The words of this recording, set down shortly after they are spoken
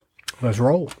Let's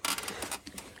roll.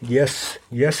 Yes,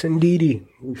 indeedy.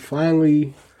 We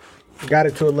finally got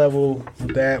it to a level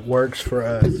that works for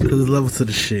us. Because it's levels to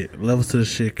the shit. Levels to the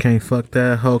shit. Can't fuck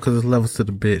that hoe because it's levels to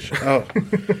the bitch. Oh,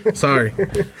 sorry.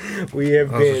 We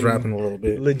have I was been just rapping a little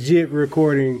bit. Legit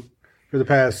recording for the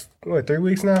past, 3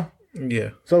 weeks now? Yeah.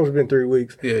 It's almost been 3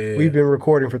 weeks. Yeah. We've been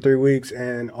recording for 3 weeks,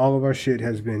 and all of our shit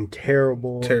has been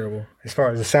terrible. Terrible. As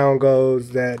far as the sound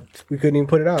goes, that we couldn't even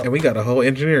put it out. And we got a whole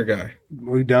engineer guy.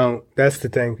 We don't. That's the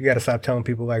thing. You got to stop telling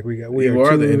people like we got. You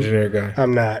are the engineer guy.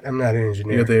 I'm not an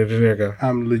engineer. You're the engineer guy.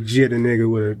 I'm legit a nigga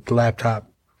with a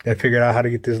laptop that figured out how to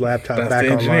get this laptop back online. That's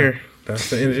the engineer. That's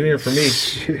the engineer for me.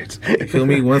 Shit. You feel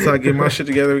me? Once I get my shit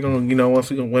together, we're gonna,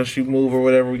 once you move or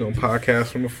whatever, we're gonna podcast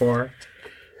from afar.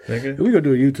 Nigga. We gonna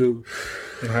do a YouTube.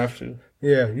 You have to.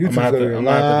 Yeah, YouTube's I'm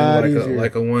gonna have to do easier.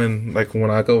 like when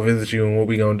I go visit you and what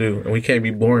we gonna do. And we can't be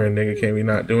boring, nigga. Can't be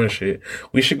not doing shit.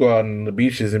 We should go out on the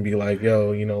beaches and be like, yo,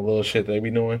 little shit they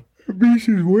be doing.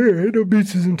 Beaches where? Ain't no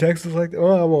beaches in Texas like that.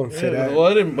 Well, I won't say that.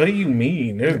 What do you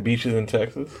mean? There's beaches in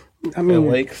Texas. I mean, and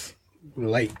lakes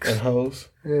and hoes.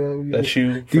 Yeah, That's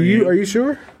you. Are you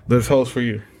sure? There's hoes for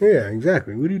you. Yeah,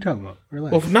 exactly. What are you talking about?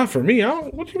 Relax. Well, not for me.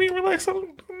 What do you mean relax? I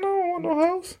don't want no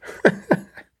hoes.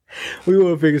 We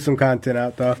will figure some content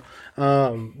out though.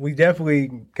 We definitely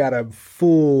got a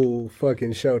full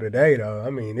fucking show today though. I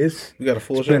mean, we got a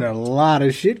full show. Been a lot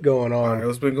of shit going on. All right,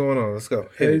 what's been going on? Let's go.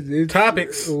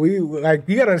 Topics. You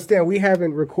gotta understand. We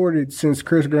haven't recorded since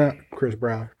Chris Rock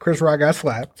got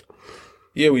slapped.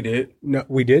 Yeah, we did. No,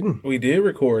 we didn't. We did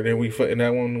record, and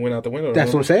that one went out the window.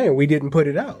 That's what I'm saying. We didn't put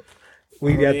it out.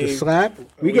 We got the slap.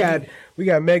 We got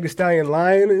Meg Thee Stallion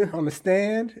lying on the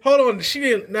stand. Hold on, she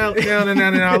didn't. Now,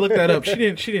 I looked that up. She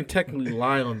didn't technically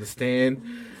lie on the stand.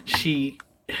 She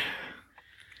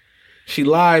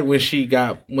lied when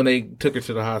they took her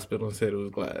to the hospital and said it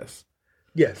was glass.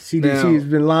 Yes, she's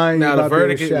been lying. Now about the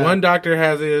verdict: one doctor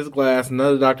has it as glass,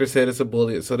 another doctor said it's a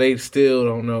bullet, so they still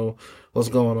don't know what's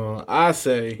going on. I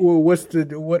say, well,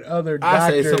 what other doctor? I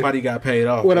say somebody got paid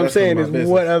off. What I'm saying is,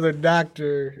 what other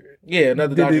doctor? Yeah,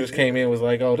 another doctor just came in and was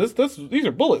like, "Oh, these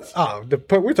are bullets." Oh,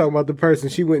 we're talking about the person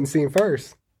she went and seen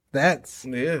first. That's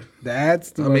the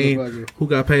motherfucker. Who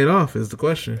got paid off is the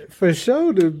question. For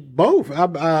sure, both. I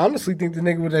honestly think the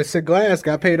nigga that said glass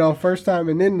got paid off first time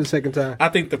and then the second time. I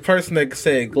think the person that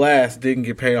said glass didn't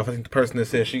get paid off. I think the person that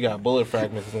said she got bullet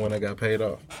fragments is the one that got paid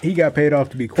off. He got paid off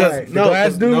to be quiet.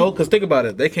 Because think about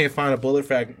it. They can't find a bullet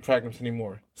fragments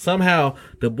anymore. Somehow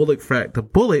the bullet fragments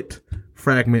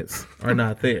are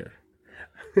not there.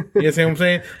 You see what I'm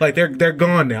saying? Like they're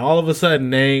gone now. All of a sudden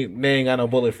they ain't got no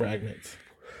bullet fragments.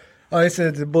 Oh, they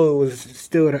said the bullet was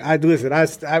still. There's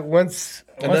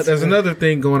another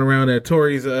thing going around that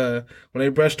Tory's when they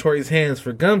brushed Tory's hands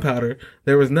for gunpowder,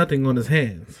 there was nothing on his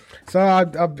hands. So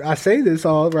I say this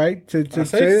all right to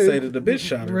say that the bitch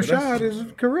shot her. Rashad is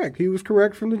correct. He was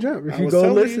correct from the jump. If you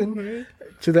go listen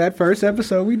to that first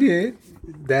episode we did,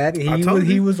 that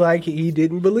he was like he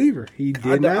didn't believe her. He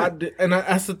did not.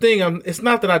 That's the thing. It's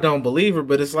not that I don't believe her,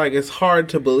 but it's like it's hard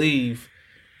to believe.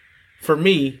 For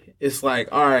me, it's like,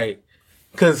 all right,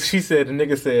 because the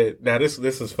nigga said, now this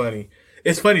is funny.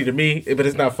 It's funny to me, but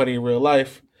it's not funny in real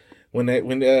life. When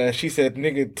she said,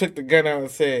 nigga took the gun out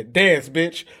and said, dance,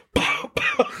 bitch.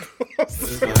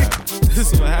 This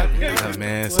is what happened. Nah,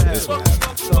 man, this is what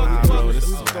happened. Nah, bro, this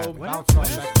is what happened. What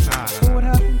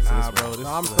happened? Nah, bro, this is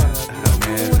what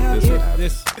happened.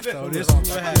 This is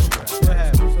what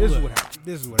happened. This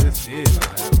is what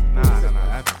happened. Nah.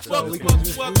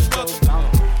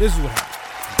 This is what happened.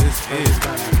 That's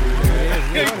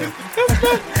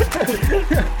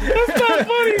not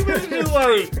funny, but it's just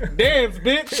like, dance,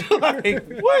 bitch. Like,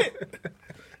 what?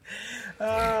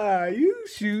 You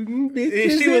shooting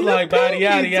bitches. She was like, body,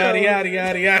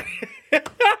 yada.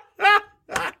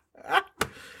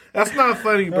 That's not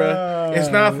funny, bro. It's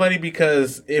not funny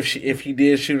because if he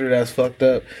did shoot her, that's fucked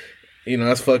up.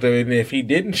 That's fucked up. And if he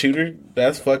didn't shoot her,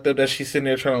 that's fucked up that she's sitting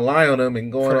there trying to lie on him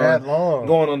and going on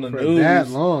the news. That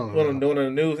long. Going on the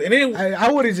news. And then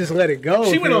I would have just let it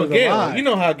go. She went on Gail. You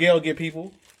know how Gail get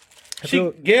people.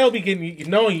 Gail be getting,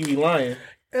 knowing you be lying.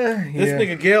 This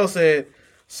nigga Gail said,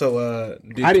 so, I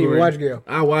didn't even watch Gail.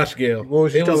 I watched Gail. What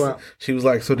was she talking about? She was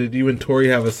like, so did you and Tory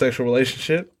have a sexual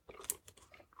relationship?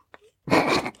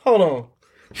 Hold on.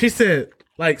 She said,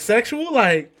 like sexual?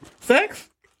 Like sex?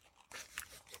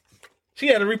 She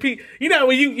had to repeat.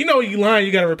 When you lying,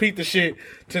 you got to repeat the shit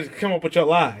to come up with your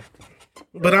lie.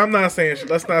 But I'm not saying,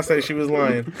 let's not say she was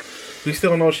lying. We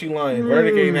still know she lying.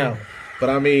 Verdict ain't out. But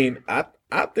I mean, I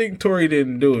think Tory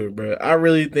didn't do it, bro. I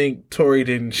really think Tory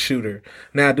didn't shoot her.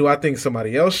 Now, do I think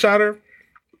somebody else shot her?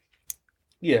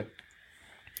 Yeah.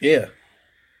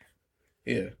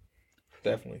 Yeah,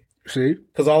 definitely. See,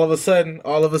 because all of a sudden,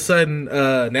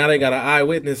 now they got an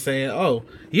eyewitness saying, "Oh,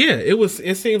 yeah,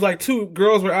 it seems like two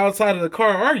girls were outside of the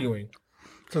car arguing."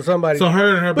 So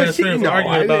her and her best friend were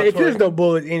arguing about. If there's no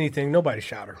bullet, anything, nobody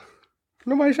shot her.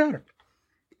 So a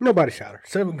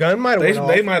gun might have went off.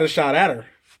 They might have shot at her.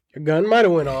 A gun might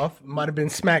have went off. Might have been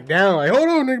smacked down. Like, hold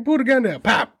on, nigga, pull the gun down.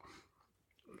 Pop.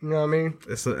 You know what I mean?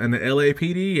 And the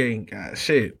LAPD ain't got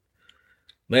shit.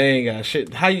 They ain't got shit.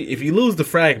 If you lose the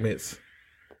fragments,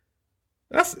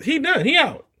 he done. He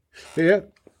out. Yeah.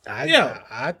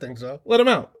 I think so. Let him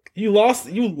out. You lost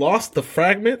the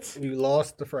fragments? You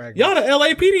lost the fragments. Y'all the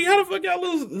LAPD, how the fuck y'all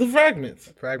lose the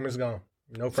fragments? Fragments gone.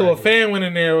 No fragments. So a fan went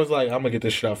in there and was like, I'm gonna get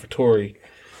this shit out for Tory.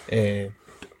 And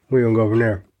we gonna go from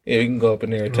there. Yeah, you can go up in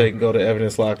there and go to the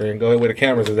evidence locker and go ahead where the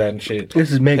cameras is at and shit.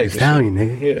 This is Meg Thee Stallion,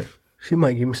 nigga. Yeah. She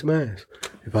might give me some ass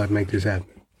if I make this happen.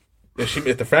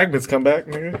 If the fragments come back,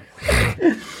 nigga.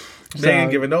 They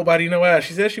ain't giving nobody no ass.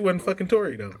 She said she wasn't fucking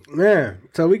Tory though. Yeah.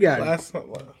 So we got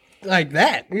like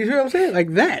that. You see what I'm saying?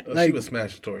 Like that. She was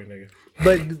smashing Tory, nigga.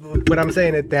 But I'm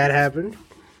saying that happened.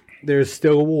 There's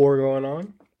still a war going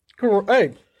on.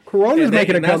 Hey, Corona's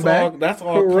making a comeback. That's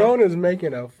all. Corona's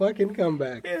making a fucking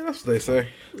comeback. Yeah, that's what they say.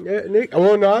 Yeah, Nick.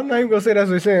 Well, no, I'm not even gonna say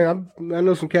that's what they're saying. I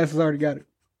know some cats has already got it.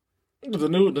 The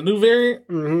new variant.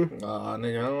 Mm-hmm.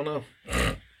 Nigga, I don't know.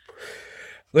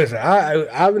 Listen,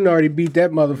 I've already beat that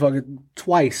motherfucker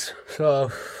twice.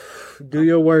 So do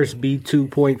your worst. Be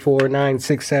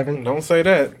 2.4967. Don't say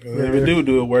that. If you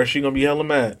do it worse, you gonna be hella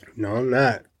mad. No, I'm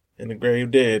not. In the grave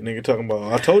dead, nigga talking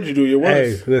about, I told you do your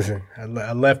worst. Hey, listen,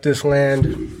 I left this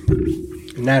land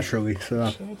naturally, so.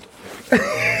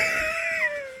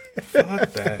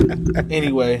 Fuck that.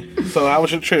 Anyway, so how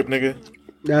was your trip, nigga?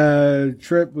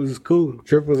 Trip was cool.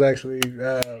 Trip was actually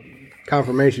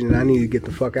confirmation that I need to get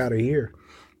the fuck out of here.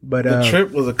 But the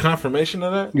trip was a confirmation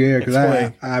of that? Yeah, because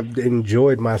I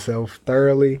enjoyed myself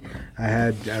thoroughly.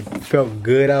 I felt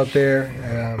good out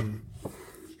there.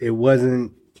 It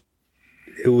wasn't.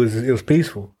 It was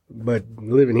peaceful, but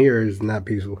living here is not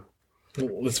peaceful.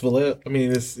 It's Vallejo. I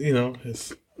mean, it's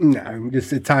just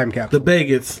a time capsule.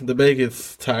 The bay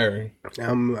gets tiring.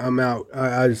 I'm out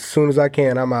as soon as I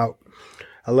can. I'm out.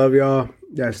 I love y'all.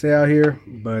 Gotta stay out here,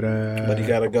 but he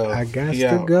gotta go. I got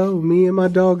to go. Me and my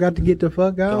dog got to get the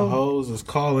fuck out. The hoes is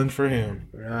calling for him.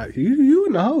 You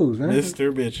and the hoes, man.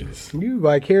 Mr. Bitches. You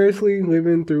vicariously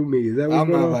living through me. Is that what's I'm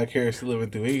going not on? vicariously living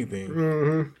through anything.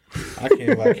 Mm-hmm. I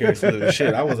can't vicariously live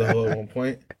shit. I was a hoe at one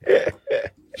point.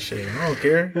 Shit, I don't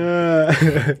care.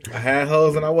 I had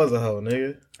hoes and I was a hoe,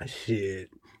 nigga.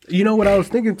 Shit. You know what I was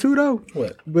thinking too, though?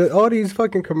 What? But all these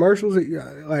fucking commercials,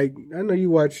 like, I know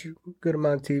you watch a good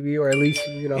amount of TV, or at least,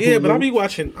 Yeah, Hulu, but I'm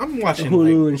watching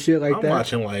Hulu and shit like I'm that. I'm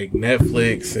watching, like,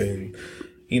 Netflix and,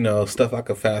 stuff I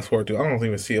could fast forward to. I don't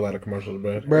even see a lot of commercials,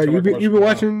 bro. Bro, you been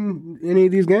watching any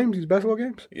of these games, these basketball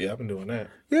games? Yeah, I've been doing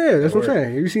that. Yeah, that's what I'm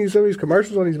saying. Have you seen some of these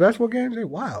commercials on these basketball games? They're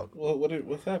wild. Well,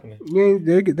 what's happening?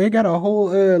 Yeah, they got a whole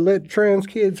let trans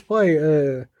kids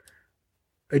play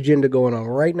agenda going on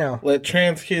right now. Let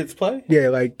trans kids play? Yeah,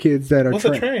 like kids that are. What's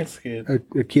a trans kid? A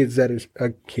kid that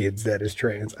is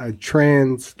trans. A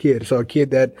trans kid. So a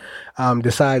kid that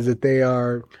decides that they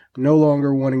are no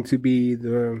longer wanting to be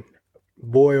the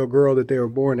boy or girl that they were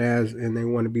born as, and they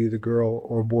want to be the girl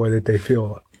or boy that they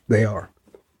feel they are.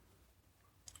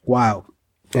 Wow.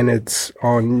 And it's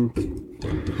on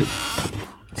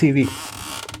TV.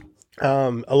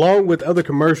 Along with other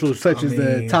commercials such as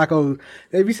the taco.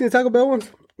 Have you seen the Taco Bell ones?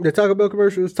 The Taco Bell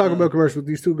commercials. Taco Bell commercials.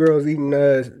 These two girls eating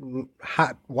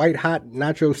white hot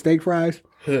nacho steak fries,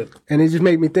 and it just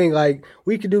made me think like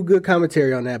we could do good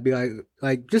commentary on that. Be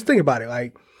like just think about it.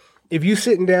 Like if you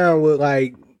sitting down with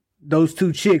like those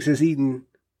two chicks that's eating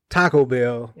Taco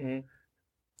Bell,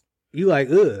 you like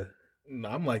ugh. No,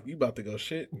 I'm like you about to go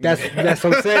shit. That's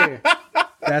what I'm saying.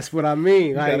 That's what I mean.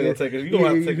 You gotta go take a, you gonna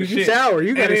have to take a shit. Shower.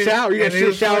 You gotta shower. You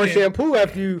gotta shower and shampoo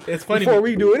after you. It's funny before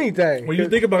we do anything. When you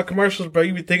think about commercials, bro,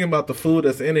 you be thinking about the food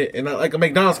that's in it, and like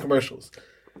McDonald's commercials.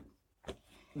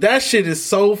 That shit is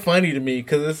so funny to me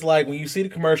because it's like when you see the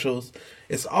commercials,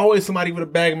 it's always somebody with a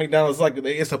bag of McDonald's. Like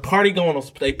it's a party going on.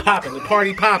 They popping. The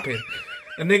party popping.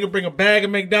 A nigga bring a bag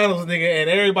of McDonald's, nigga, and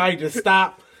everybody just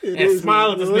stop and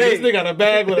smile at this nigga. This nigga got a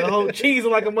bag with a whole cheese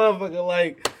like a motherfucker.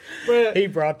 Like, bruh, he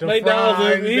brought the McDonald's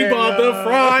fries. He bought the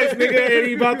fries, nigga, and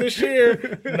he about to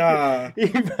share. Nah.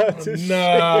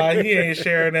 He ain't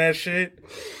sharing that shit.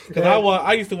 Cause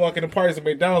I used to walk in the parties at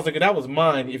McDonald's, nigga, that was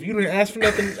mine. If you didn't ask for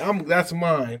nothing, that's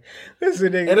mine.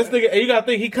 Listen, nigga. And this nigga, and you gotta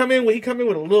think he come in with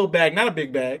a little bag, not a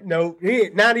big bag. No,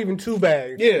 not even two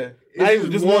bags. Yeah. I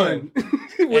just one.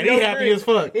 And he happy as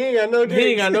fuck. He ain't got no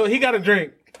drink. He got a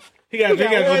drink. He got to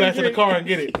go back to the car and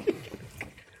get it.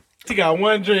 He got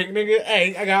one drink, nigga.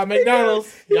 Hey, I got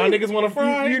McDonald's. Y'all niggas want to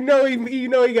fry? You know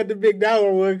he got the big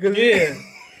dollar one. Yeah.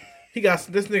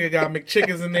 This nigga got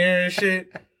McChickens in there and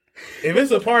shit. If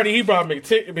it's a party, he brought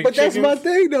McChickens. But that's my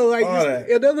thing though. Like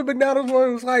another McDonald's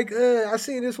one was like, I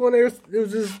seen this one. It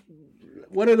was just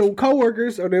one of the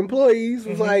coworkers or the employees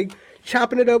was like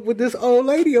chopping it up with this old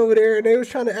lady over there, and they was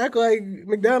trying to act like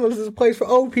McDonald's is a place for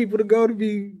old people to go to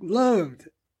be loved.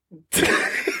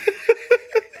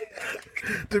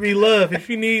 To be loved. If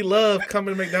you need love, come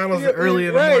to McDonald's early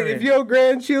in the morning. If your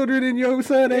grandchildren and your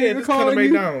son ain't calling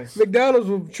you, McDonald's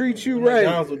will treat you right.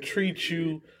 McDonald's will treat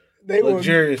you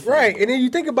luxuriously. Right. And then you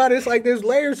think about it, it's like there's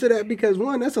layers to that because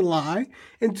one, that's a lie.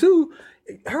 And two,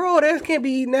 her old ass can't be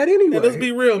eating that anyway. And let's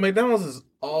be real, McDonald's is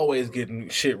always getting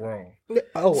shit wrong.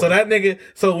 Oh, so that nigga,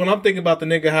 when I'm thinking about the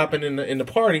nigga hopping in the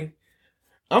party,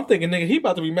 I'm thinking, nigga, he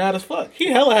about to be mad as fuck. He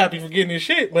hella happy for getting his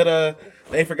shit, but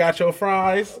they forgot your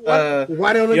fries.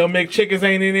 Why don't your McChickens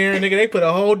ain't in there, nigga? They put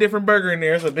a whole different burger in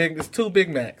there. It's 2 Big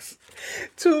Macs.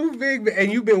 2 Big Macs,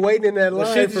 and you've been waiting in that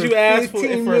line for you asked for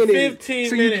 15 minutes. So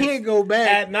you can't go back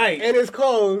at night, and it's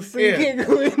closed, so you can't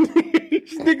go in.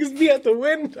 These niggas be at the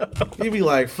window. You be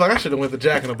like, fuck, I should have went to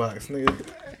Jack in the Box, nigga.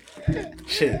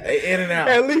 Shit, they in and out.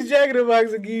 At least Jack in the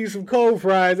Box will give you some cold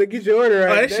fries. They get your order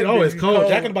out. That shit always cold.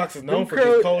 Jack in the Box is known for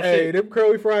this cold shit. Hey, them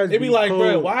curly fries. It be like, cold.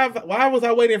 bro, why was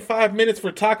I waiting 5 minutes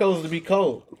for tacos to be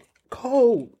cold?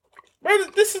 Cold. Bro,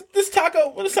 this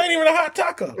taco, this ain't even a hot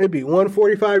taco. It'd be one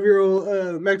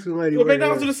 45-year-old Mexican lady. But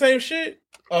McDonald's do the same shit.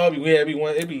 Oh, they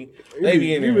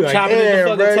be in there like, chopping in the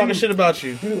fucking talking shit about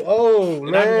you.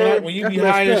 Man. When you be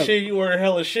high as shit, you order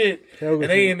hella shit, and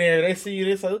they in there, they see you,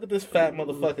 they say, look at this fat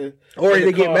motherfucker. Or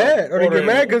they get mad.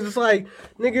 Because it's like,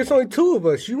 nigga, it's only 2 of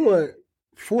us. You want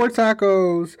 4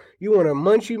 tacos, you want a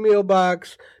munchie meal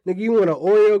box, nigga, you want an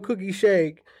Oreo cookie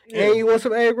shake, and you want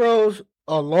some egg rolls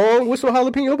along with some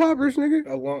jalapeno poppers, nigga.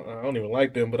 I don't even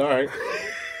like them, but all right.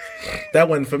 That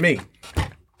wasn't for me.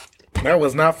 That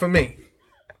was not for me.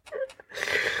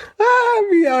 I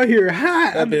be out here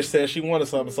hot. That bitch said she wanted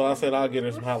something, so I said I'll get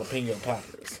her some jalapeno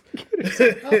poppers.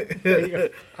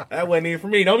 That wasn't even for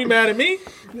me. Don't be mad at me.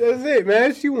 That's it,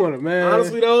 man. She wanted, man.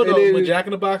 Honestly, though, with Jack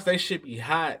in the Box, they should be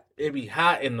hot. It be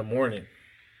hot in the morning.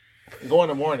 Go in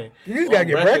the morning. You just gotta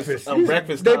get breakfast. On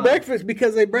breakfast time.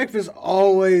 They breakfast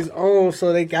always on,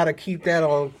 so they gotta keep that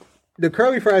on. The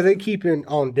curly fries they keeping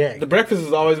on deck. The breakfast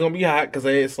is always gonna be hot because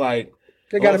it's like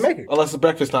they gotta make it. Unless it's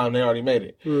breakfast time, they already made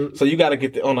it. Mm-hmm. So you gotta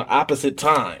get on the opposite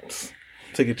times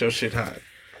to get your shit hot.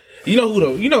 You know who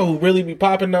though? You know who really be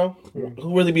popping though? Mm-hmm.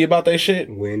 Who really be about that shit?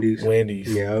 Wendy's.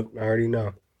 Yep, I already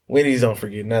know. Wendy's don't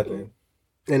forget nothing.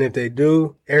 And if they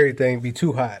do, everything be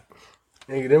too hot.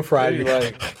 Nigga, them fries be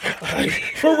like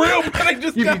for real, man. They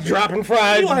just be dropping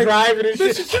fries, and driving and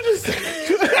shit.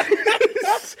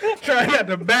 Trying not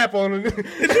to bap on them.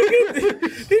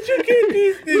 Did you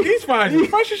get these fries?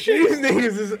 Fresh as shit. These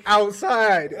niggas is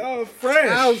outside. Oh, fresh.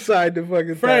 Outside the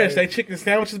fucking fresh. thing. They chicken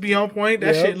sandwiches be on point.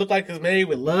 That shit look like it's made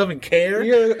with love and care.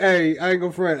 Yeah, hey, I ain't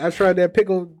gonna front. I tried that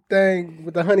pickle thing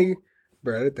with the honey.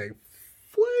 Bro, that thing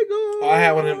fuego. Oh, I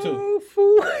had one of them too.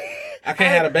 I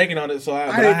can't have the bacon on it, so I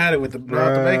had it with the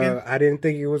bacon. I didn't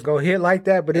think it was gonna hit like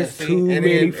that, but it's too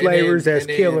many flavors that's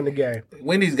killing the game.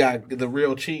 Wendy's got the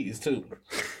real cheese too.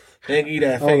 They ain't eat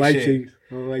that fake shit. Cheese.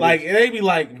 Like they be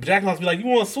like, Jack in the Box be like, you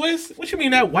want Swiss? What you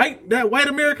mean that white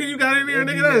American you got in there,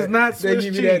 nigga? That is not Swiss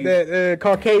cheese. They give you that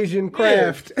Caucasian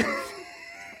craft. Yeah.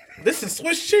 This is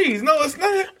Swiss cheese. No, it's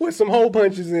not. With some hole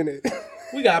punches in it.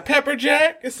 We got pepper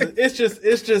jack. It's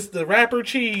just the wrapper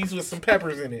cheese with some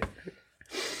peppers in it.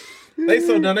 They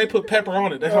so done. They put pepper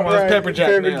on it. That's how much pepper jack.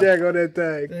 Pepper jack on that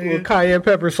thing. With cayenne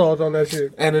pepper salt on that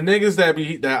shit. And the niggas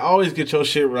that always get your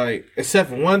shit right, except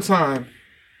for one time,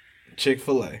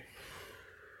 Chick-fil-A.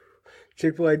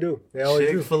 Chick-fil-A do. They always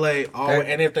do. Chick-fil-A always.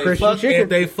 And if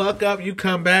they fuck up, you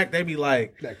come back. They be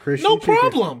like, no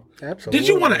problem. Absolutely. Did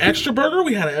you want an extra burger?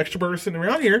 We had an extra burger sitting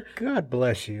around here. God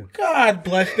bless you. God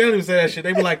bless you. They don't even say that shit.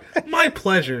 They be like, my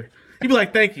pleasure. You be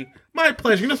like, thank you. My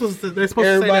pleasure. You're not supposed to. They're supposed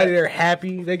to say that. Everybody, they're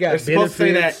happy. They got benefits. They're supposed to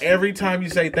say that every time you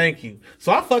say thank you.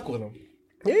 So I fuck with them.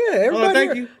 Yeah, everybody.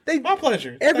 Thank you. My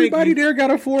pleasure. Everybody there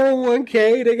got a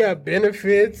 401k. They got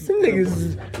benefits. Some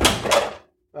niggas.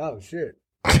 Oh shit.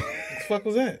 What the fuck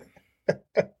was that?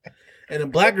 And the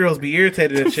black girls be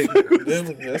irritated at Chick-fil-A.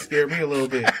 That scared me a little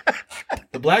bit.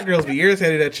 The black girls be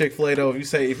irritated at Chick-fil-A though. If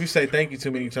you say thank you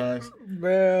too many times,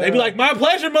 man. They be like, my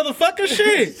pleasure, motherfucker.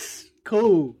 Shit.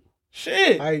 Cool.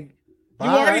 Shit. You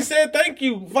already said thank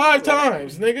you 5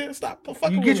 times, nigga. Stop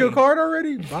fucking. You get your card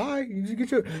already? Bye. You just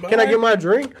get your. Can I get my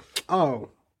drink? Oh,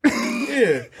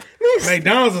 Yeah.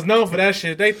 McDonald's is known for that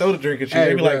shit. They throw the drink at you.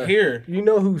 They be like, here. You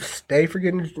know who stay for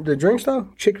getting the drinks though?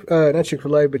 Not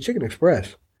Chick-fil-A, but Chicken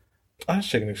Express. That's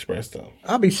Chicken Express though.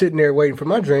 I'll be sitting there waiting for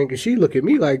my drink, and she look at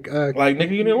me like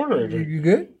nigga, you didn't order a drink. You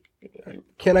good?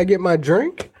 Can I get my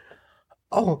drink?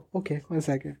 Oh, okay. One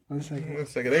second.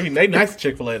 They nice to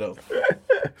Chick-fil-A though.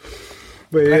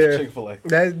 But yeah, Chick-fil-A.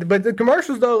 But the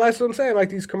commercials though, that's what I'm saying. Like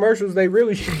these commercials, they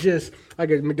really should just like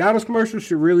a McDonald's commercial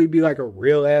should really be like a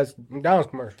real ass McDonald's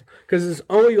commercial because it's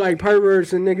only like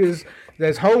perverts and niggas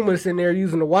that's homeless in there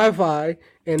using the Wi-Fi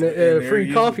and the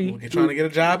free coffee. You're trying to get a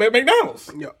job at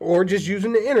McDonald's, or just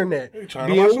using the internet,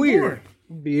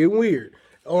 being weird,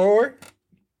 or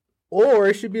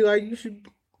it should be like you should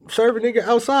serve a nigga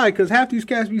outside because half these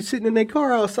cats be sitting in their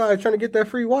car outside trying to get that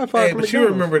free Wi-Fi. Hey, but you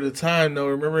remember the time though?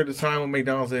 Remember the time when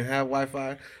McDonald's didn't have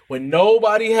Wi-Fi? When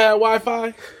nobody had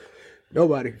Wi-Fi?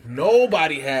 Nobody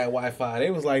had Wi-Fi.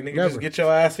 They was like, nigga, just get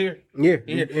your ass here. Yeah.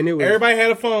 And it was, everybody had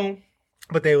a phone.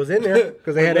 But they was in there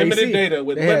because they had limited AC. data.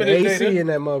 They had AC in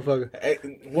that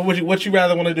motherfucker. What you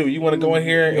rather want to do? You want to go in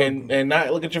here and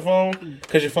not look at your phone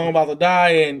because your phone about to die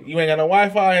and you ain't got no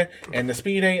Wi-Fi and the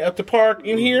speed ain't up to park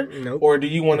in here? Nope. Or do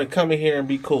you want to come in here and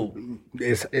be cool?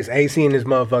 It's AC in this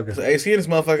motherfucker. It's AC in this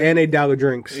motherfucker. And they $1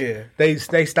 drinks. Yeah. They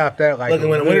stopped that like. Look, in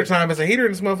the wintertime, it's a heater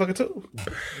in this motherfucker too.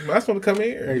 You might as well come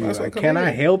here. Like, can I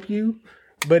help you?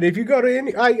 But if you go to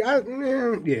any,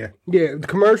 the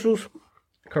commercials,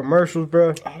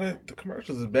 bro. The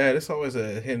commercials is bad. It's always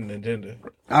a hidden agenda.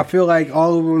 I feel like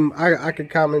all of them. I could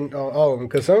comment on all of them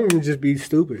because some of them just be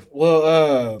stupid.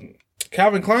 Well,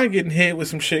 Calvin Klein getting hit with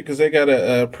some shit because they got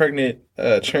a pregnant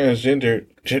transgender.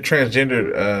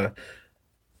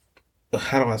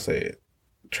 How do I say it?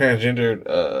 Transgendered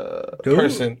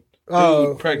person.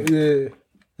 Oh, pregnant. Yeah,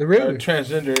 really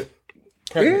transgender.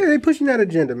 Pregnant. Yeah, they pushing that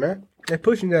agenda, man. They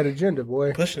pushing that agenda,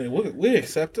 boy. Pushing it. We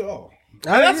accept it all.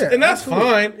 And that's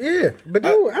fine. Yeah, but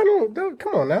dude, I don't.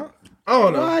 Come on now. I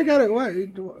don't know. Why I got it? Why?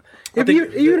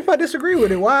 Even if I disagree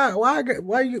with it, why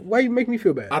you make me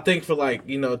feel bad? I think for 20.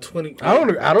 I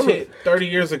don't know. 30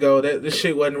 years ago, that this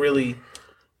shit wasn't really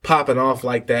popping off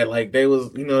like that. Like they was,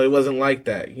 it wasn't like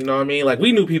that. You know what I mean? Like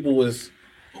we knew people was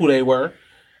who they were,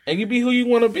 and you be who you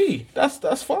want to be.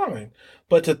 That's fine.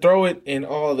 But to throw it in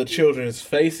all the children's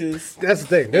faces, that's the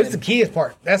thing. That's the kid's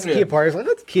part. That's the kid part. It's like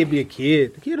let the kid be a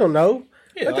kid. The kid don't know.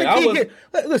 Yeah,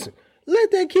 listen.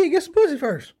 Let that kid get some pussy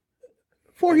first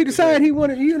before he decide he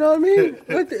wanted. You know what I mean?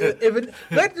 let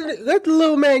the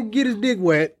little man get his dick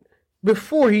wet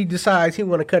before he decides he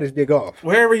want to cut his dick off.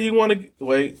 Wherever he want to.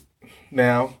 Wait,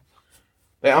 now,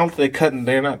 I don't think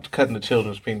they're not cutting the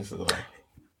children's penises off.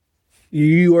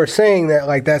 You are saying that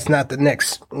like that's not the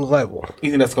next level.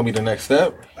 You think that's gonna be the next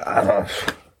step?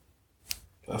 That's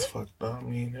fucked up. I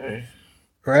mean, hey.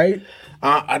 Right?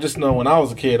 I just know when I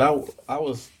was a kid, I was horny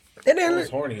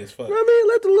as fuck.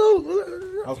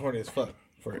 I was horny as fuck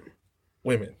for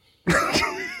women.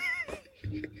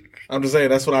 I'm just saying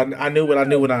that's what I knew. What I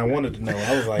knew when I wanted to know.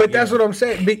 I was like, but that's what I'm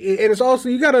saying. And it's also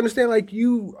you got to understand like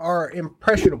you are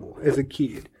impressionable as a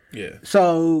kid. Yeah.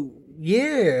 So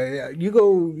yeah,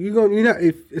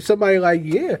 if somebody like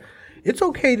it's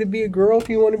okay to be a girl if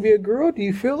you want to be a girl. Do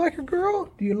you feel like a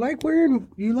girl? Do you like wearing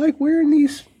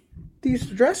these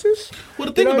dresses? Well,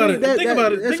 the thing about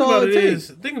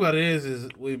it is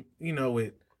with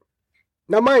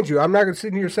now, mind you, I'm not gonna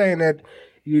sit here saying that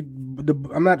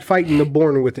I'm not fighting the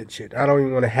born with it shit. I don't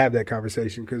even want to have that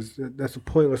conversation because that's a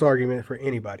pointless argument for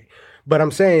anybody. But I'm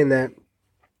saying that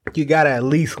you gotta at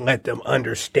least let them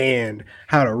understand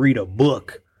how to read a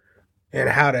book and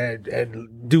how to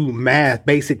do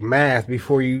basic math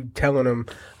before you telling them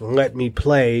let me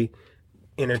play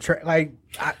in a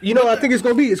I think it's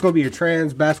gonna be a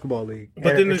trans basketball league.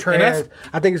 But then I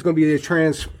think it's gonna be a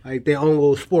trans their own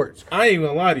little sports. I ain't even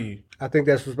gonna lie to you. I think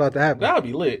that's what's about to happen. That would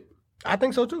be lit. I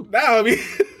think so too. That would be.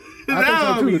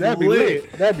 That'd be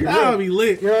lit. That'd be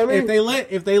lit. You know what I mean?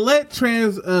 If they let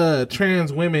trans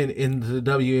women into the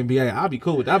WNBA, I'll be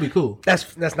cool with that. That'd be cool.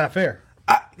 That's not fair.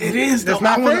 It is. That's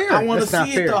not fair. I want to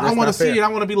see it though. I want to see it. I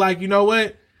want to be like, you know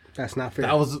what? That's not fair.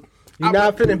 You're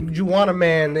not finna. You want a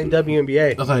man in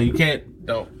WNBA? I was like, you can't.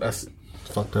 Don't. That's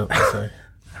fucked up to say.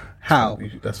 How?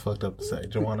 That's fucked up to say.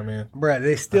 Joanna, man. Bruh,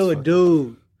 they still a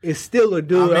dude. It's still a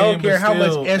dude. I don't care how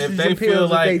much estrogen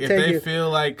pills they take. If they feel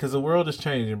like, because the world is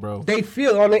changing, bro. They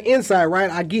feel on the inside,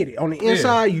 right? I get it. On the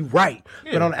inside, you right.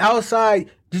 Yeah. But on the outside,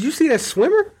 did you see that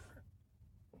swimmer?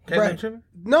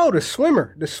 No, the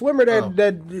swimmer. The swimmer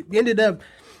that ended up,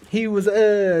 he was,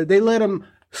 they let him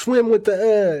swim with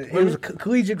the, it was a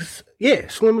collegiate,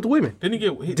 swim with the women. Didn't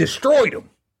he destroyed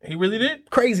him. He really did?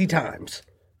 Crazy times.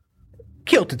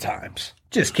 killed the times.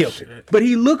 Just killed it. But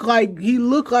he looked like you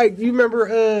remember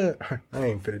I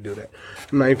ain't finna do that.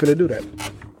 I'm not even finna do that.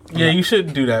 Yeah, you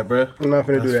shouldn't do that, bro. I'm not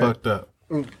finna do that. That's fucked up.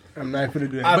 I'm not finna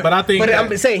do that. But I think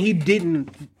I'm saying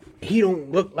he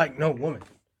don't look like no woman.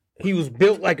 He was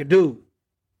built like a dude.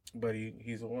 But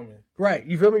he's a woman. Right,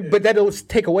 you feel me? But that don't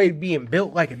take away being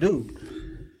built like a dude.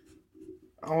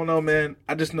 I don't know, man.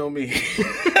 I just know me.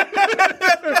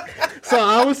 So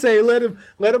I would say let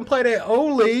him play that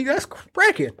old league. That's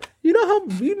cracking. You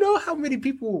know how many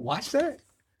people would watch that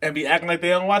and be acting like they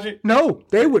don't watch it? No,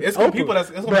 they would. It's gonna people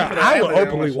that's. I would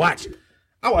openly watch it.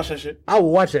 I watch that shit. I would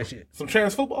watch that shit. Some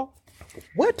trans football.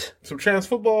 What? Some trans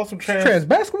football. Some trans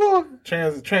basketball.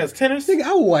 Trans tennis. Nigga,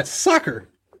 I would watch soccer.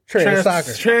 Trans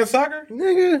soccer. Trans soccer.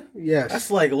 Nigga, yes. That's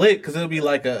like lit because it'll be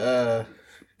like a.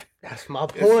 That's my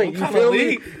point. You feel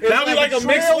me? That'll be like a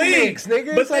mixed league,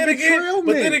 nigga. But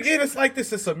then again, it's like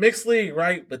this. It's a mixed league,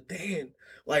 right? But then,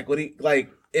 like,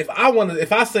 if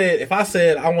I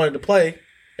said I wanted to play,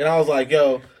 and I was like,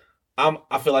 yo,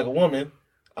 I feel like a woman.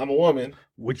 I'm a woman.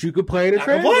 Which you could play in a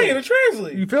trans league. Play in a trans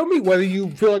league. You feel me? Whether you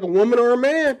feel like a woman or a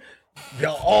man,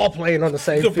 y'all all playing on the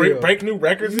same field. You can break new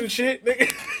records and shit,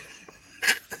 nigga.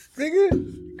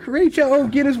 Nigga. Create your own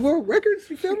Guinness World Records.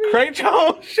 You feel me? Create your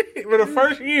own shit for the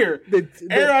first year.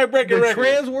 Everybody breaking records. The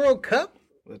Trans World Cup?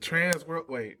 The Trans World...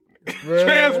 Wait.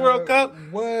 Trans World Cup?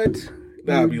 What?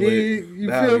 That'd be lit. You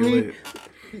feel me?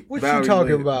 What you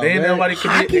talking about, Then man? nobody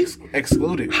could be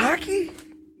excluded. Hockey?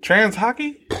 Trans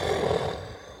hockey?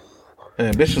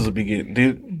 Man, bitches will be getting...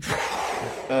 Dude...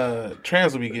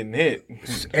 trans will be getting hit.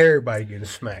 Everybody getting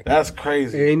smacked. That's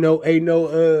crazy. Ain't no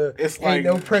it's like, ain't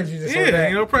no prejudice. Yeah, on that.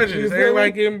 Ain't no prejudice.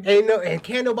 Everybody getting and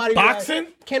can't nobody boxing.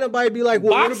 Can't nobody be like,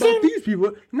 well, boxing? what about these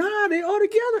people? Nah, they all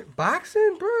together.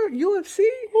 Boxing, bro. UFC.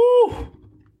 Woo.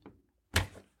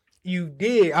 You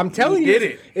did. I'm telling you, did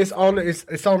it. It's on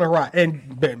the right.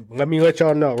 And Ben, let me let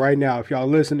y'all know right now. If y'all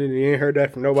listening and you ain't heard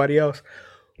that from nobody else,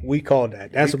 we called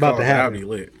that. That's about to happen. That'd be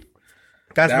lit.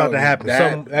 That's about to happen.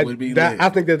 That would be lit. I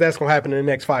think that's going to happen in the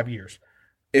next 5 years.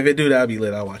 If it do, that'd be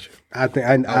lit. I'll watch it. I think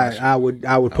I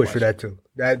would push for that too.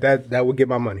 That would get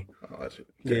my money. I'll watch it.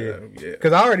 Yeah.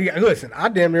 Because I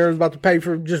damn near was about to pay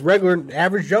for just regular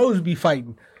average Joes to be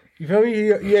fighting. You feel me?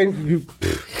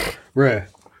 Bruh.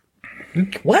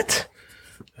 What?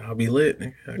 I'll be lit.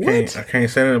 I can't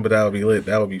say nothing, but that would be lit.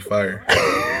 That would be fire.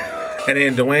 And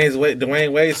then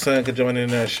Dwayne Wade's son could join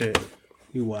in that shit.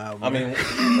 You wild, man.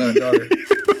 I mean, daughter.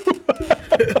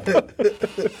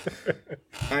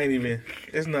 I ain't even.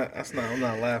 I'm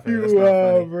not laughing. You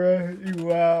wild, bro. You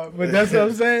wild. But that's what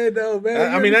I'm saying, though,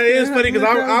 man. I mean, that is funny because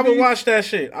I would watch that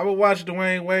shit. I would watch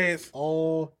Dwayne Wade's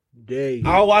all day.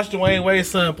 I'll watch Dwayne Wade's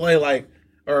son play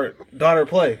or daughter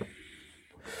play.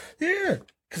 Yeah.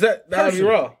 Because that would be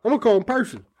raw. I'm going to call him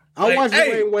person. I'll watch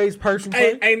Dwayne Wade's person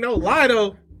play. Ain't no lie,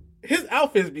 though. His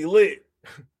outfits be lit.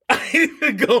 I ain't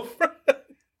even go front.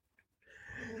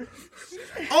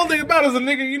 Only thing about it is the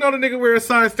nigga wearing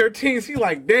size 13s. He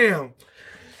like, damn,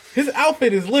 his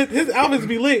outfit is lit. His outfits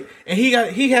be lit, and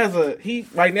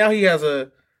right now he has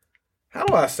a. How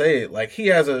do I say it? Like he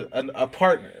has a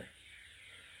partner,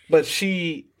 but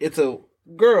it's a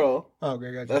girl. Oh,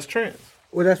 okay, gotcha. That's trans.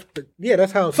 Well, that's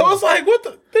how. It's so going. It's like what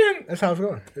the then? That's how it's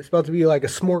going. It's about to be like a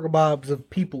smorgasbord of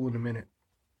people in a minute.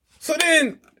 So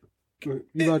then. Is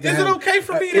it okay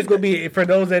for me? It's gonna be for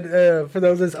those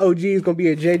that's OG. It's gonna be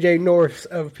a JJ North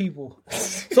of people.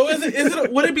 So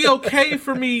would it be okay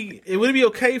for me? Would it be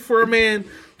okay for a man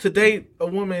to date a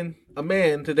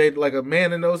man to date like a man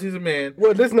that knows he's a man?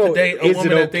 Well, there's no. To date a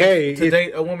woman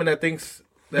date a woman that thinks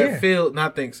that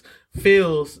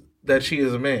feels that she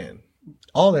is a man.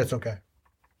 All that's okay.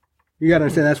 You gotta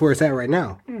understand that's where it's at right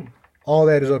now. All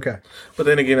that is okay. But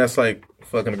then again, that's like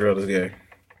fucking a girl that's gay.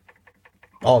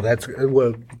 Oh,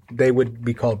 they would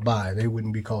be called bi. They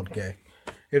wouldn't be called gay.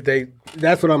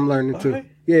 That's what I'm learning too.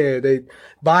 Yeah,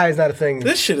 bi is not a thing.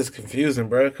 This shit is confusing,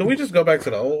 bro. Can we just go back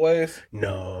to the old ways?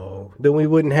 No, then we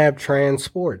wouldn't have trans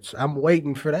sports. I'm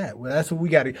waiting for that. Well, that's what we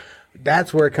got to.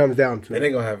 That's where it comes down to. They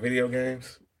ain't gonna have video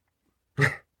games. And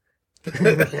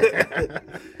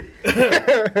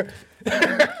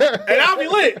I'll be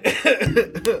lit.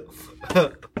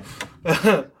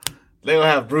 They gonna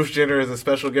have Bruce Jenner as a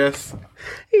special guest.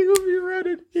 He gonna be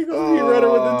running. He gonna be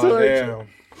running with the torch. Damn.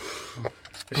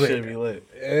 It should be lit.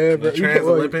 Yeah, the Trans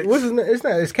Olympics. What's his name? It's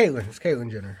not. It's Caitlyn. It's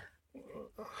Caitlyn Jenner.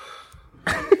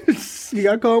 You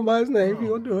gotta call him by his name. You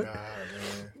gonna do it. God,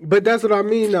 but that's what I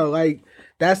mean, though. Like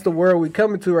that's the world we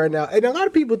coming to right now, and a lot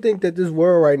of people think that this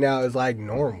world right now is like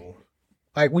normal.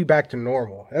 like we back to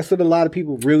normal. That's what a lot of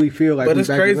people really feel like. But it's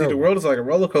crazy. The world is like a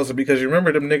roller coaster because you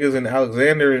remember them niggas in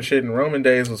Alexander and shit in Roman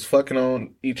days was fucking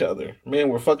on each other. Men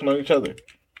were fucking on each other.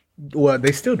 Well,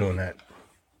 they still doing that.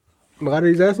 A lot of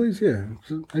these athletes, yeah,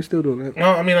 they still doing that.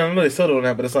 No, I mean I know they still doing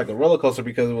that, but it's like a roller coaster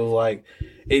because it was like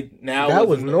it now. That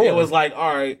was normal. It was like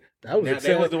all right. That was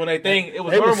they was doing their thing. It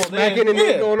was they normal. Was smacking and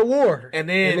then going to war, and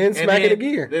then smacking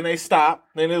again. Then they stopped.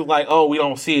 Then it was like, oh, we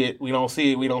don't see it. We don't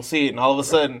see it. We don't see it. And all of a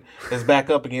sudden, it's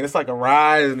back up again. It's like a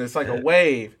rise and it's like a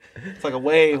wave. It's like a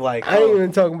wave. Like I ain't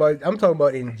even talking about. I'm talking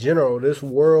about in general. This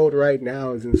world right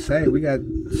now is insane. We got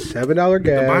 $7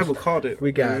 gas. The Bible called it.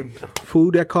 We got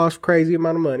food that costs crazy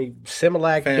amount of money.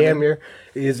 Similac damn near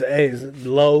is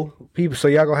low. People, so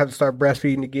y'all gonna have to start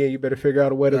breastfeeding again. You better figure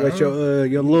out a way to let your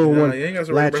little one you ain't got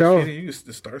to latch on. You used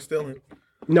to start stealing.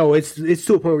 No, it's to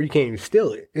a point where you can't even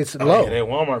steal it. It's low. Yeah, they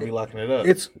Walmart be locking it up.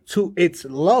 It's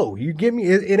low. You give me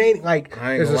it ain't like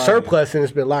there's a surplus and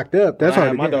it's been locked up. That's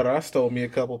all. My daughter, I stole me a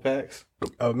couple packs.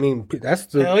 I mean, that's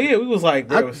the hell yeah. We was like,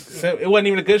 it wasn't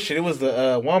even the good shit. It was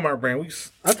the Walmart brand.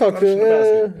 I talked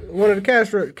to one of the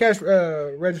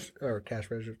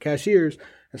cashiers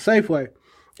at Safeway.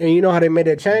 And you know how they made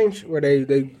that change where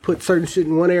they put certain shit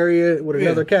in one area with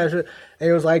another cash. And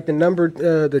it was like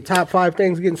the top 5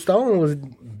 things getting stolen was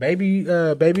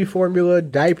baby formula,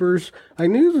 diapers.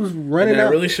 Like niggas was running out.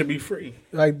 That really should be free.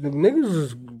 Like the niggas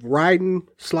was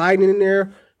sliding in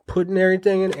there, putting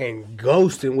everything in, and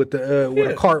ghosting with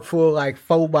a cart full of like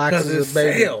 4 boxes of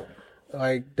baby. Sale.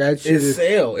 Like that shit is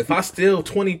sale. If I steal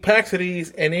 20 packs of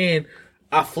these and then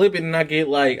I flip it and I get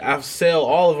I sell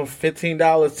all of them for $15,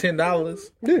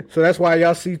 $10. Yeah, so that's why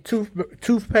y'all see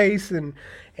toothpaste and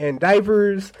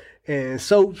diapers and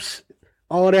soaps,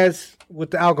 all that's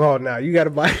with the alcohol now. You got to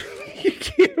buy. You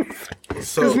can't.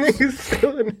 Soaps. Niggas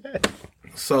stealing that.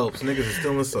 Soaps. Niggas are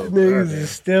stealing soap. Niggas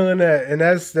is stealing that, and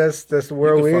that's the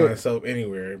world we in. You can find soap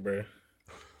anywhere, bro.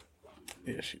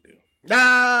 Yes, you do.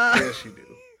 Yes, you do.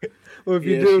 Well, if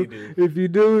you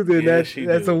do, then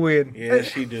that's a win. Yes,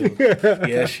 she do.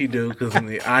 Yes, she do. Because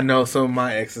I know some of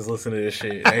my exes listen to this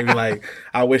shit. They be like,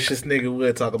 I wish this nigga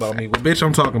would talk about me. Well, bitch,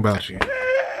 I'm talking about you.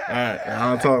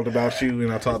 I talked about you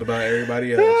and I talked about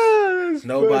everybody else.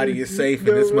 Nobody is safe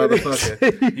in this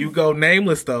motherfucker. You go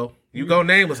nameless, though. You go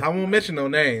nameless. I won't mention no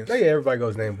names. Yeah, everybody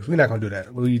goes nameless. We're not going to do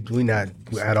that. We not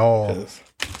at all.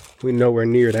 We nowhere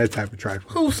near that type of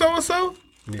trifle. Who, so-and-so?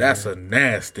 Yeah. That's a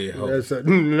nasty hoe. That's a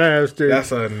nasty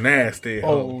hoe.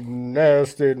 Oh,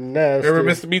 nasty. Remember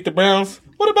Mr. Beat the Browns?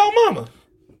 What about Mama?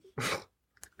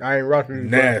 I ain't rocking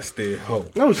these. Nasty hoe.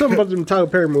 No, something about them Tyler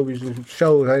Perry movies and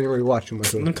shows. I ain't really watching much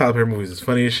of them. Them Tyler Perry movies is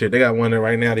funny as shit. They got one there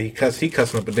right now that he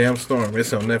cussing up a damn storm.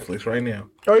 It's on Netflix right now.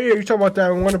 Oh yeah, you talking about that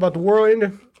one about the world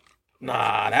ending?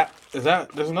 Nah, there's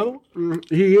another one?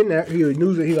 He in that. He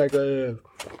news it. He like a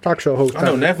talk show host. I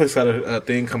know Netflix got a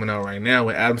thing coming out right now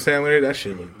with Adam Sandler. That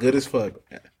shit look good as fuck.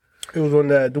 It was on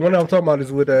the one I'm talking about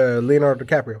is with Leonardo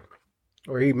DiCaprio.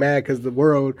 Where he mad because the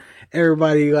world,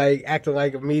 everybody like acting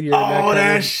like a meteor.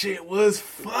 That shit was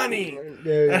funny.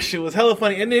 Yeah. That shit was hella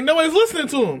funny. And then nobody's listening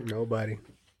to him. Nobody.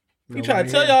 He tried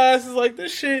to tell y'all asses like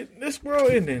this world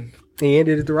ending. He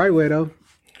ended it the right way though.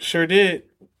 Sure did.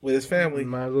 With his family.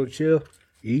 Might as well chill.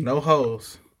 Eat. No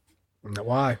hoes.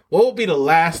 Why? What would be the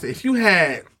last, if you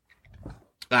had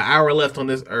an hour left on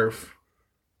this earth,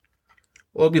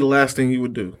 what would be the last thing you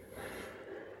would do?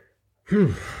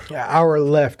 An hour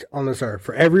left on this earth.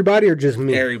 For everybody or just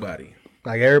me? Everybody.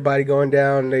 Like everybody going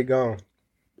down, they gone.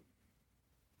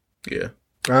 Yeah.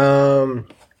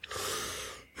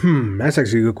 That's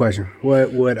actually a good question.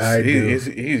 What would I do? It's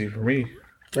easy for me.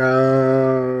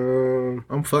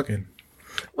 I'm fucking.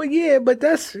 Well, yeah, but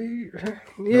that's yeah.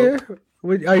 Nope.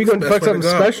 Are you going to fuck something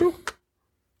special?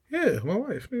 Yeah, my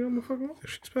wife. I'm a fucking wife.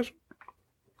 She's special.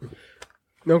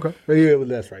 Okay. Yeah, well,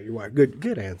 that's right. You're right.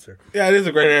 Good answer. Yeah, it is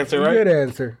a great answer, right? Good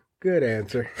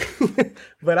answer.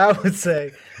 But I would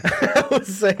say,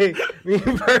 me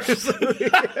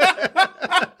personally,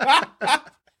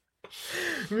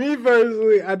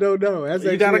 I don't know. That's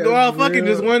you gotta go out fucking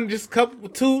just couple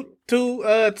two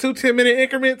 10-minute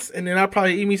increments, and then I'll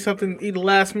probably eat the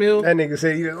last meal. That nigga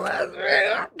said eat the last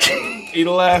meal. Eat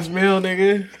the last meal,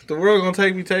 nigga. The world gonna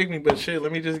take me, but shit,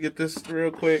 let me just get this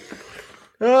real quick.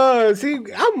 See,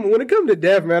 when it comes to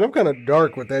death, man, I'm kind of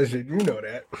dark with that shit. You know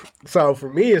that. So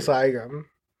for me, it's like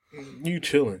you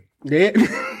chilling. Yeah.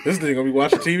 This nigga gonna be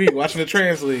watching TV, watching the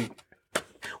Trans League.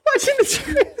 Watching the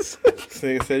Trans League. This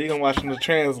nigga said he gonna watch the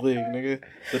Trans League, nigga.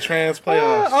 The Trans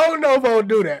playoffs. I don't know if I'll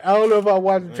do that. I don't know if I'll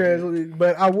watch the Trans League,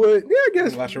 but I would. Yeah, I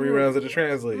guess. Watching reruns of the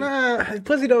Trans League. Nah,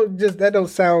 pussy don't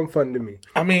sound fun to me.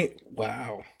 I mean,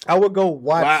 wow. I would go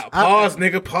watch. Wow, pause,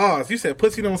 nigga, pause. You said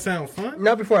pussy don't sound fun?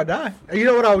 Not before I die. You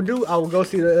know what I would do? I would go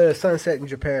see the sunset in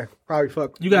Japan. Probably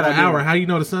fuck. You got an hour. How you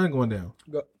know the sun going down?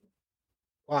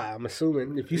 Wow, I'm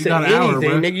assuming if you You said got an hour, anything,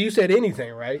 bruh. nigga, you said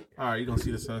anything, right? All right, you gonna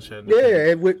see the sunset.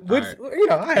 Yeah, with Alright. you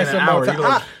know, I had In an hour, somebody. you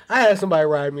gonna- I had somebody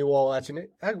ride me while watching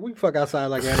it. We fuck outside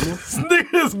like animals. This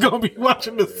nigga's gonna be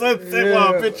watching the sunset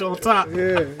while I bitch on top.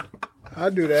 Yeah, I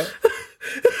do that.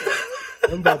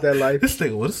 I'm about that life. This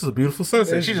nigga, well, this is a beautiful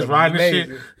sunset. This She is just riding this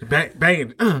amazing. shit,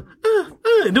 banging,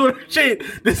 doing her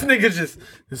shit. This nigga just,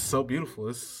 this is so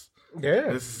beautiful.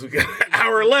 Yeah. This is, we got an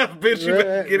hour left, bitch. You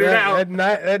better get it out. That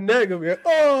night, that nigga gonna be like,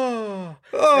 oh.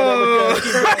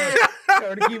 Oh. I'm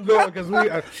gonna keep going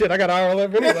because shit, I got an hour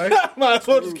left anyway. Might as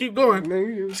well just keep going.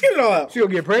 Nigga, Just get it all out. she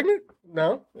gonna get pregnant?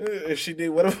 No. If she did,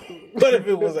 what if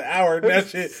it was an hour and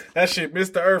that shit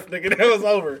missed the earth, nigga? That was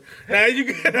over. Now you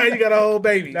got a whole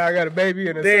baby. Now I got a baby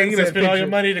and a Then you gonna sunset spend all your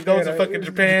picture. money to go Yeah, to fucking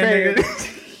Japan,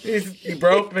 nigga. You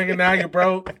broke, nigga. Now you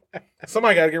broke.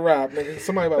 Somebody gotta get robbed, nigga.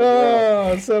 Somebody about to get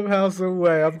robbed. Oh, somehow, some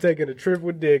way, I'm taking a trip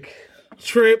with Dick.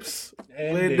 Trips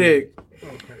And with dick. dick.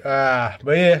 But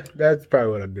yeah, that's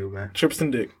probably what I do, man. Trips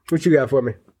and dick. What you got for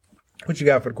me? What you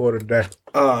got for the quarter today?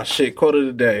 Oh shit, quote of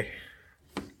the day.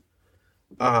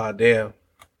 Ah, damn.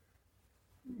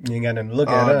 You ain't got nothing to look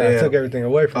Oh, at. Huh? I damn. took everything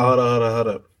away from you. Hold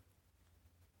up.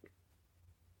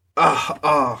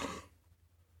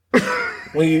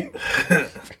 When you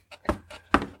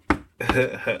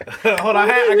hold on,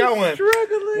 I got one.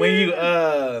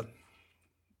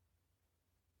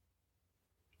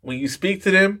 When you speak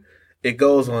to them, it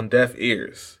goes on deaf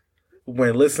ears.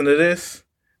 When listen to this,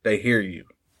 they hear you.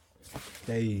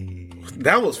 Hey.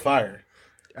 That was fire.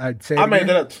 I'd say it I made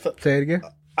again. that up. Say it again.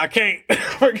 I can't. I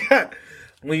forgot.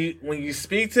 When you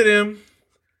speak to them,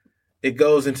 it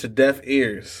goes into deaf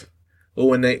ears. But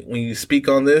when you speak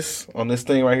on this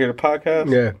thing right here, the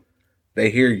podcast, Yeah. they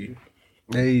hear you.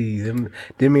 Hey, them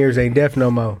ears ain't deaf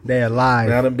no more. They alive.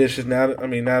 Now them bitches. Now the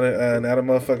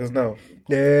motherfuckers know.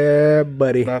 Yeah,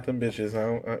 buddy. Not them bitches.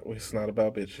 It's not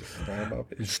about bitches. It's not about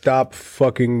bitches. Stop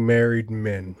fucking married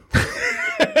men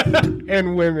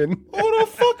and women. Who the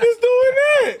fuck is doing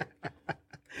that?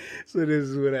 So this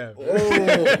is what happened.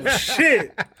 Oh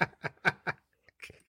shit!